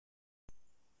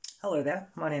Hello there,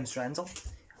 my name's Rendell.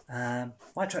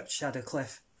 My trip to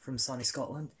Shadowcliff from sunny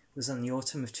Scotland was in the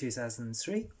autumn of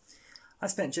 2003. I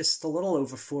spent just a little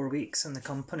over 4 weeks in the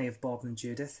company of Bob and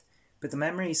Judith, but the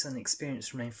memories and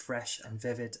experience remain fresh and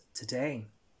vivid today.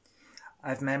 I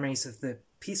have memories of the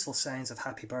peaceful sounds of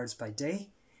happy birds by day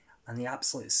and the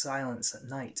absolute silence at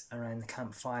night around the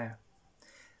campfire.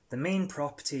 The main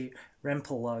property,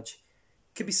 Rendell Lodge,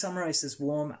 could be summarised as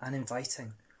warm and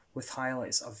inviting, with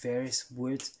highlights of various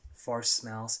wood, forest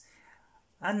smells,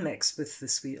 and mixed with the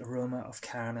sweet aroma of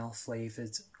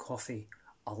caramel-flavoured coffee,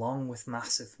 along with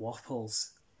massive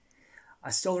waffles. I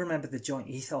still remember the joint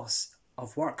ethos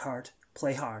of work hard,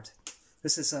 play hard.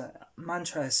 This is a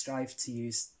mantra I strive to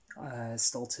use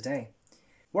still today.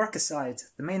 Work aside,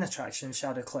 the main attraction of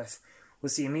Shadowcliff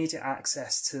was the immediate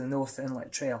access to the North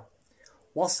Inlet Trail.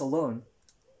 Whilst alone,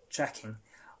 trekking,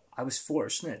 I was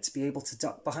fortunate to be able to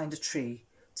duck behind a tree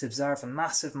to observe a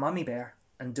massive mummy bear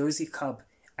and dozy cub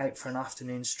out for an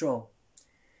afternoon stroll.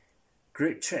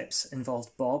 Group trips involved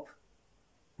Bob,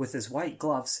 with his white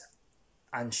gloves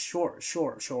and short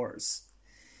shorts,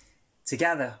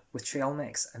 together with trail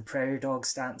mix and prairie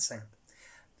dogs dancing.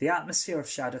 The atmosphere of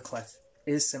Shadowcliff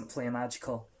is simply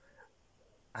magical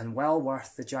and well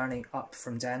worth the journey up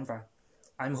from Denver.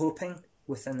 I'm hoping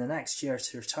within the next year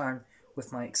to return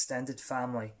with my extended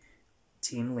family,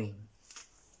 Team Lean.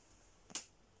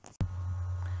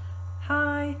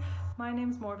 Hi, my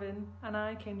name's Morven and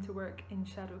I came to work in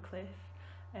Shadowcliff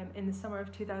in the summer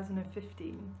of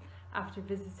 2015 after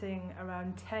visiting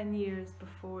around 10 years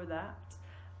before that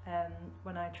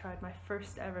when I tried my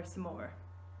first ever s'more.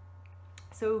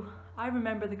 So I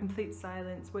remember the complete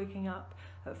silence, waking up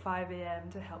at 5 AM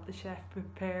to help the chef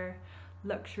prepare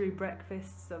luxury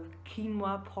breakfasts of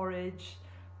quinoa porridge,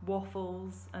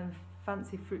 waffles and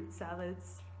fancy fruit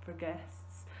salads for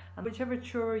guests. And whichever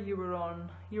chore you were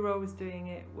on, you were always doing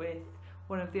it with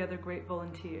one of the other great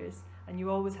volunteers, and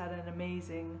you always had an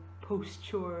amazing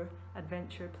post-chore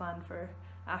adventure planned for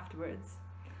afterwards.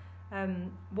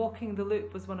 Walking the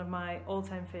loop was one of my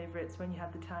all-time favourites when you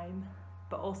had the time,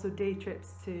 but also day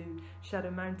trips to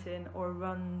Shadow Mountain or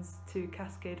runs to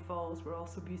Cascade Falls were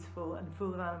also beautiful and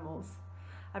full of animals.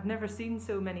 I've never seen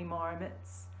so many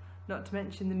marmots, not to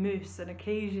mention the moose and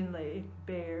occasionally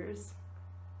bears.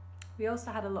 We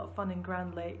also had a lot of fun in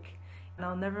Grand Lake, and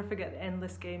I'll never forget the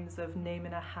endless games of name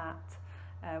in a hat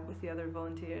with the other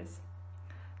volunteers.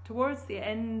 Towards the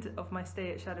end of my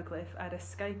stay at Shadowcliff, I had a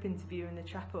Skype interview in the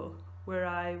chapel where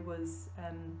I was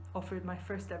offered my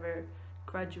first ever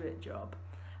graduate job,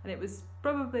 and it was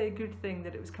probably a good thing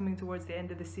that it was coming towards the end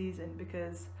of the season,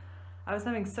 because I was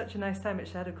having such a nice time at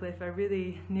Shadowcliff I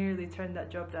really nearly turned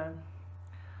that job down.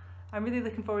 I'm really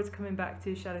looking forward to coming back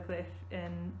to Shadowcliff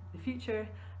in the future.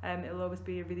 It'll always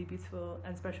be a really beautiful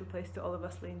and special place to all of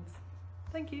us Leans.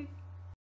 Thank you.